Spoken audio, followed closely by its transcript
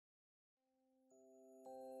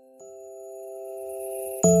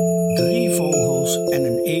Drie vogels en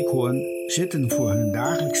een eekhoorn zitten voor hun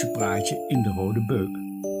dagelijkse praatje in de Rode Beuk.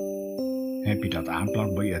 Heb je dat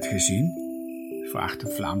aanplakbiljet gezien? Vraagt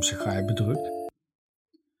de Vlaamse gaai bedrukt.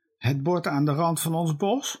 Het bord aan de rand van ons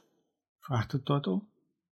bos? Vraagt de tortel.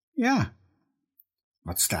 Ja.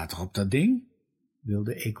 Wat staat er op dat ding? Wil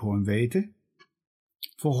de eekhoorn weten.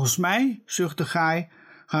 Volgens mij, zucht de gaai,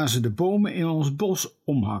 gaan ze de bomen in ons bos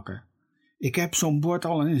omhakken. Ik heb zo'n bord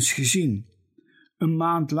al eens gezien. Een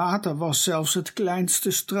maand later was zelfs het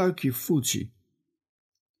kleinste struikje foetsie.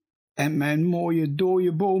 En mijn mooie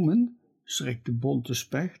dode bomen, schrikt de bonte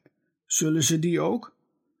specht, zullen ze die ook?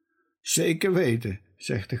 Zeker weten,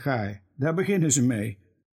 zegt de gaai, daar beginnen ze mee.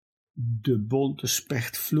 De bonte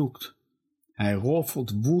specht vloekt. Hij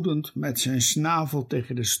roffelt woedend met zijn snavel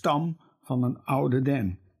tegen de stam van een oude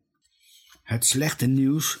den. Het slechte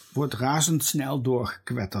nieuws wordt razendsnel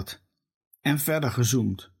doorgekwetterd en verder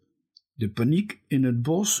gezoomd. De paniek in het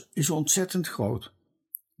bos is ontzettend groot,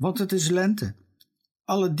 want het is lente.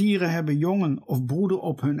 Alle dieren hebben jongen of broeden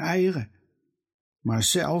op hun eieren. Maar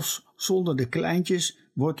zelfs zonder de kleintjes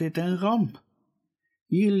wordt dit een ramp.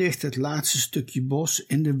 Hier ligt het laatste stukje bos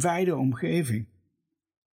in de wijde omgeving.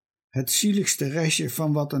 Het zieligste restje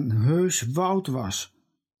van wat een heus woud was.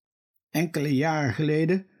 Enkele jaren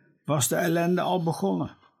geleden was de ellende al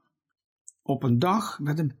begonnen. Op een dag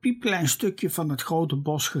werd een piepklein stukje van het grote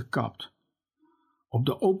bos gekapt. Op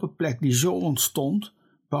de open plek die zo ontstond,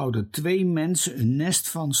 bouwden 2 mensen een nest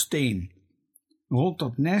van steen. Rond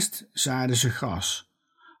dat nest zaaiden ze gras.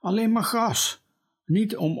 Alleen maar gras.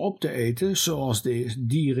 Niet om op te eten, zoals de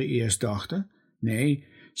dieren eerst dachten. Nee,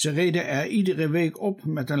 ze reden er iedere week op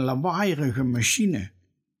met een lawaaierige machine.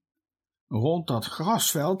 Rond dat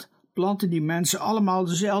grasveld planten die mensen allemaal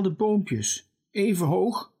dezelfde boompjes. Even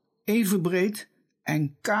hoog, even breed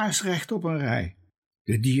en kaarsrecht op een rij.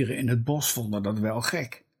 De dieren in het bos vonden dat wel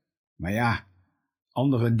gek. Maar ja,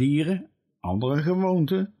 andere dieren, andere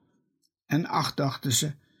gewoonten. En ach, dachten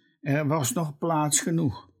ze, er was nog plaats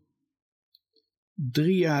genoeg.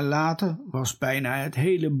 3 jaar later was bijna het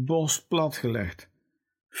hele bos platgelegd,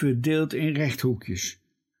 verdeeld in rechthoekjes.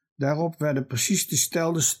 Daarop werden precies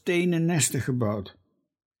dezelfde stenen nesten gebouwd.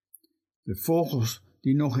 De vogels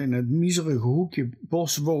die nog in het miserige hoekje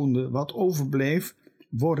bos woonden wat overbleef,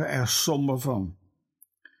 worden er somber van.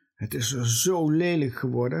 Het is er zo lelijk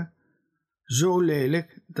geworden, zo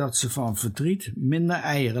lelijk dat ze van verdriet minder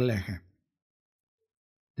eieren leggen.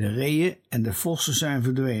 De reeën en de vossen zijn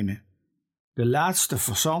verdwenen. De laatste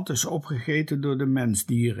fazant is opgegeten door de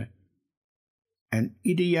mensdieren. En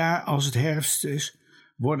ieder jaar als het herfst is,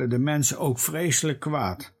 worden de mensen ook vreselijk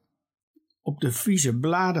kwaad. Op de vieze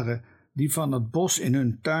bladeren die van het bos in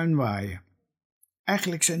hun tuin waaien.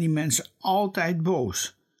 Eigenlijk zijn die mensen altijd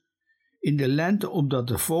boos. In de lente omdat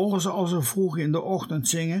de vogels al zo vroeg in de ochtend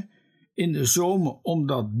zingen, in de zomer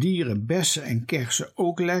omdat dieren bessen en kersen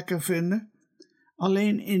ook lekker vinden,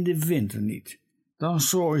 alleen in de winter niet. Dan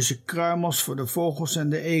zooien ze kruimels voor de vogels en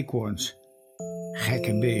de eekhoorns.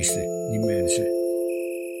 Gekke beesten, die mensen.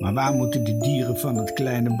 Maar waar moeten de dieren van het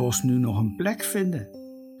kleine bos nu nog een plek vinden?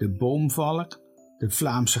 De boomvalk, de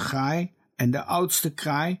Vlaamse gaai en de oudste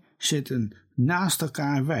kraai zitten naast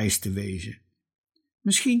elkaar wijs te wezen.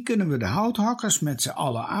 Misschien kunnen we de houthakkers met z'n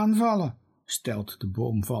allen aanvallen, stelt de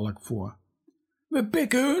boomvalk voor. We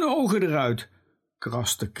pikken hun ogen eruit,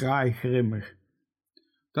 krast de kraai grimmig.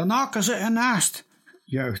 Dan hakken ze ernaast,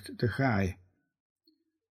 juicht de gaai.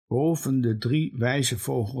 Boven de 3 wijze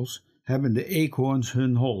vogels hebben de eekhoorns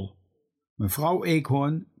hun hol. Mevrouw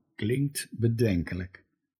Eekhoorn klinkt bedenkelijk.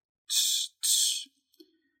 Tss, tss.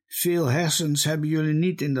 Veel hersens hebben jullie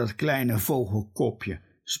niet in dat kleine vogelkopje,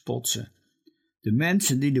 spot ze. De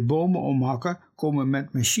mensen die de bomen omhakken komen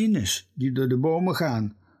met machines die door de bomen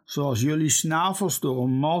gaan, zoals jullie snavels door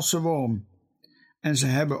een malse worm. En ze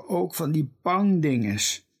hebben ook van die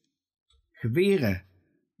pangdinges. Geweren,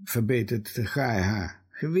 verbetert de gaai haar.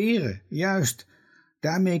 Geweren, juist.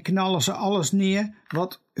 Daarmee knallen ze alles neer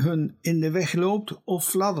wat hun in de weg loopt of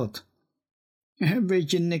fladdert.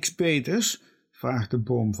 Weet je niks beters? Vraagt de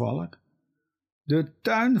boomvalk. De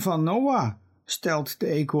tuin van Noah, stelt de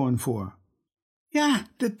eekhoorn voor. Ja,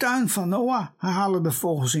 de tuin van Noah, herhalen de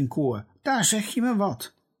vogels in koor. Daar zeg je me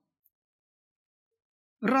wat.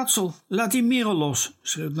 Ratsel, laat die merel los,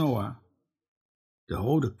 schreeuwt Noah. De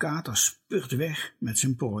rode kater spurt weg met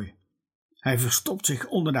zijn prooi. Hij verstopt zich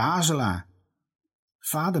onder de hazelaar.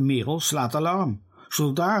 Vader merel slaat alarm.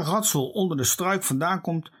 Zodra Ratsel onder de struik vandaan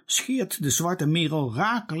komt, scheert de zwarte merel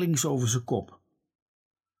rakelings over zijn kop.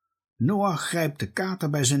 Noah grijpt de kater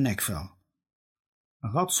bij zijn nekvel.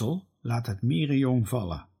 Ratsel laat het mierenjong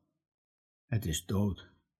vallen. Het is dood.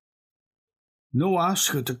 Noah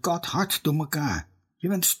schudt de kat hard door elkaar. Je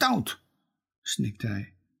bent stout, snikt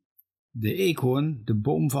hij. De eekhoorn, de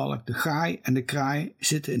boomvalk, de gaai en de kraai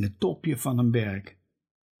zitten in het topje van een berk.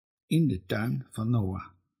 In de tuin van Noah.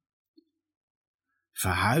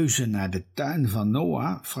 Verhuizen naar de tuin van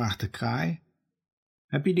Noah, vraagt de kraai.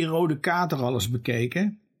 Heb je die rode kater al eens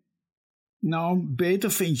bekeken? Nou,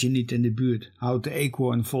 beter vind je niet in de buurt, houdt de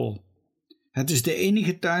eekhoorn vol. Het is de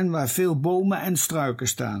enige tuin waar veel bomen en struiken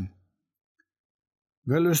staan.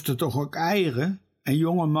 We lusten toch ook eieren en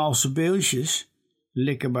jonge malse beeltjes,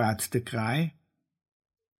 likkebaard de kraai.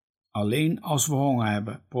 Alleen als we honger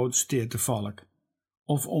hebben, protesteert de valk,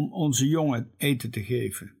 of om onze jongen eten te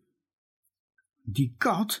geven. Die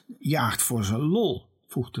kat jaagt voor zijn lol,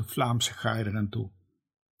 voegt de Vlaamse gaai eraan toe.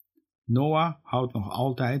 Noah houdt nog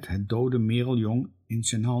altijd het dode mereljong in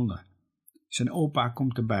zijn handen. Zijn opa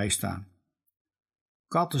komt erbij staan.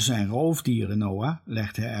 Katten zijn roofdieren, Noah,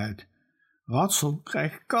 legt hij uit. Radsel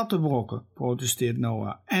krijgt kattenbrokken, protesteert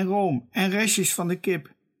Noah, en room en restjes van de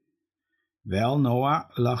kip. Wel, Noah,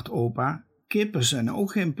 lacht opa, kippen zijn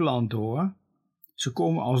ook geen planten, hoor. Ze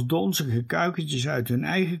komen als donzige kuikentjes uit hun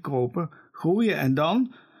eigen kropen, groeien en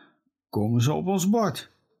dan komen ze op ons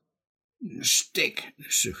bord. Stik,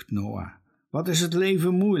 zucht Noah. Wat is het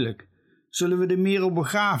leven moeilijk. Zullen we de merel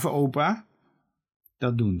begraven, opa?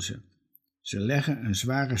 Dat doen ze. Ze leggen een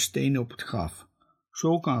zware steen op het graf.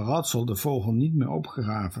 Zo kan Radsel de vogel niet meer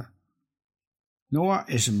opgraven. Noah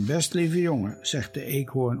is een best lieve jongen, zegt de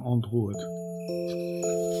eekhoorn ontroerd.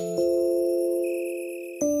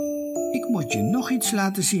 Ik moet je nog iets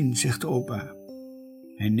laten zien, zegt opa.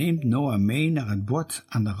 Hij neemt Noah mee naar het bord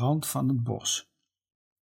aan de rand van het bos.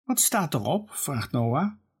 Wat staat erop? Vraagt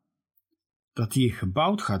Noah. Dat hier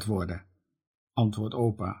gebouwd gaat worden, antwoordt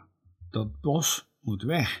opa. Dat bos moet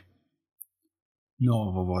weg.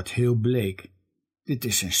 Noah wordt heel bleek. Dit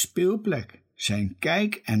is zijn speelplek, zijn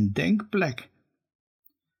kijk- en denkplek.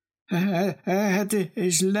 Het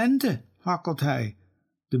is lente, hakkelt hij.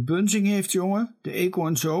 De bunzing heeft jongen, de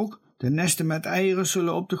eekhoorns ook. De nesten met eieren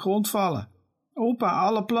zullen op de grond vallen. Opa,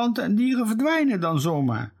 alle planten en dieren verdwijnen dan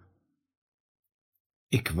zomaar.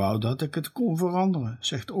 Ik wou dat ik het kon veranderen,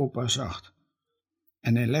 zegt opa zacht.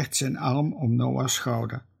 En hij legt zijn arm om Noah's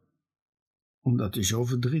schouder, omdat hij zo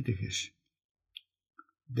verdrietig is.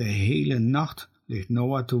 De hele nacht ligt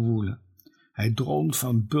Noah te woelen. Hij droomt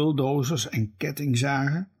van bulldozers en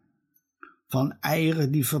kettingzagen, van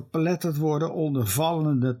eieren die verpletterd worden onder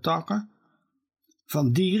vallende takken,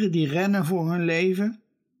 van dieren die rennen voor hun leven.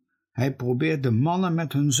 Hij probeert de mannen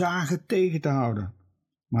met hun zagen tegen te houden,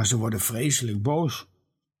 maar ze worden vreselijk boos.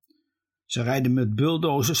 Ze rijden met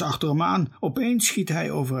bulldozers achter hem aan, opeens schiet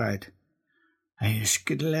hij overeind. Hij is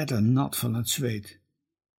kletternat van het zweet.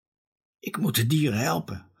 Ik moet de dieren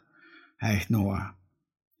helpen, hijgt Noah.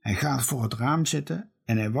 Hij gaat voor het raam zitten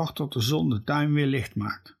en hij wacht tot de zon de tuin weer licht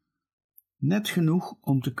maakt. Net genoeg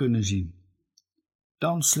om te kunnen zien.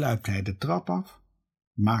 Dan sluipt hij de trap af,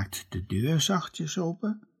 maakt de deur zachtjes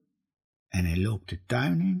open en hij loopt de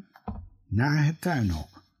tuin in naar het tuinhok.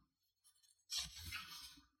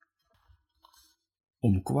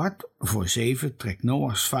 Om 6:15 trekt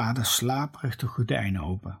Noah's vader slaperig de gordijnen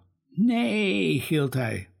open. Nee, gilt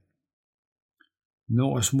hij.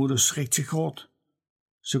 Noah's moeder schrikt zich rot.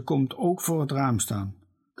 Ze komt ook voor het raam staan.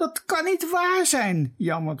 Dat kan niet waar zijn,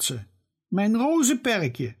 jammert ze. Mijn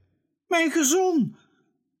rozenperkje, mijn gezon,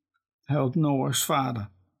 huilt Noah's vader.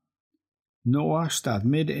 Noah staat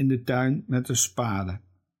midden in de tuin met een spade.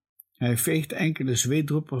 Hij veegt enkele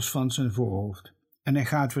zweetdruppels van zijn voorhoofd en hij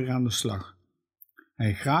gaat weer aan de slag.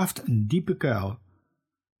 Hij graaft een diepe kuil.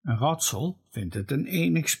 Een radsel vindt het een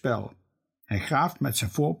enig spel. Hij graaft met zijn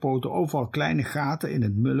voorpoten overal kleine gaten in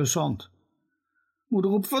het mulle zand.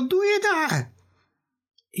 Moeder roept, wat doe je daar?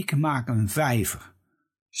 Ik maak een vijver,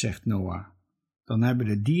 zegt Noah. Dan hebben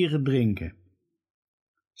de dieren drinken.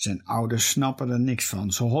 Zijn ouders snappen er niks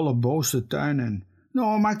van. Ze hollen boos de tuin in.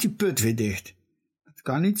 Noah, maak die put weer dicht. Dat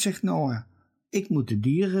kan niet, zegt Noah. Ik moet de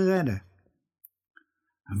dieren redden.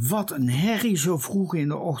 Wat een herrie zo vroeg in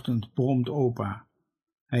de ochtend, bromt opa.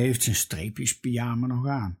 Hij heeft zijn streepjespyjama nog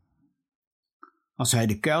aan. Als hij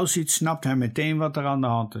de kuil ziet, snapt hij meteen wat er aan de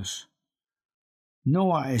hand is.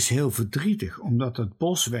 Noah is heel verdrietig omdat het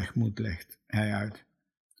bos weg moet, legt hij uit.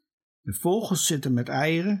 De vogels zitten met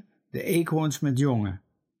eieren, de eekhoorns met jongen.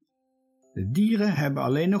 De dieren hebben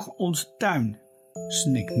alleen nog onze tuin,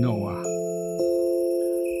 snikt Noah.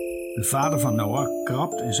 De vader van Noah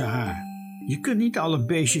krabt in zijn haar. Je kunt niet alle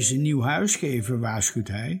beestjes een nieuw huis geven, waarschuwt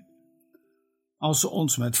hij. Als ze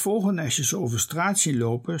ons met vogelnestjes over straat zien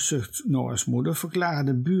lopen, zucht Noah's moeder, verklaren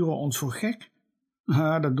de buren ons voor gek.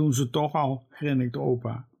 Dat doen ze toch al, grinnikt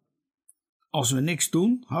opa. Als we niks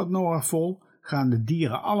doen, houdt Noah vol, gaan de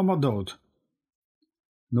dieren allemaal dood.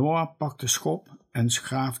 Noah pakt de schop en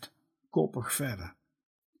schaaft koppig verder.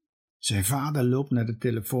 Zijn vader loopt naar de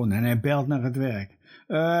telefoon en hij belt naar het werk.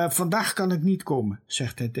 Vandaag kan ik niet komen,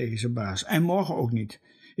 zegt hij tegen zijn baas. En morgen ook niet.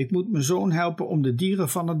 Ik moet mijn zoon helpen om de dieren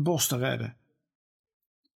van het bos te redden.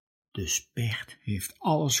 De spert heeft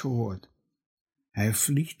alles gehoord. Hij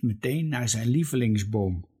vliegt meteen naar zijn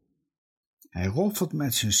lievelingsboom. Hij roffelt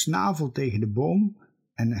met zijn snavel tegen de boom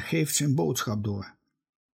en geeft zijn boodschap door.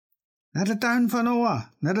 Naar de tuin van Noah,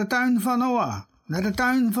 naar de tuin van Noah, naar de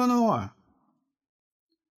tuin van Noah.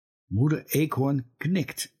 Moeder eekhoorn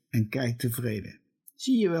knikt en kijkt tevreden.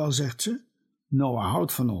 Zie je wel, zegt ze, Noah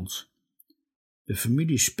houdt van ons. De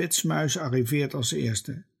familie spitsmuis arriveert als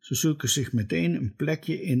eerste. Ze zoeken zich meteen een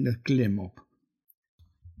plekje in de klimop.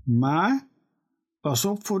 Maar pas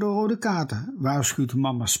op voor de rode kater, waarschuwt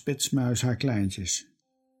mama spitsmuis haar kleintjes.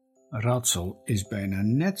 Radsel is bijna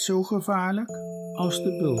net zo gevaarlijk als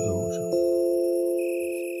de bulldozer.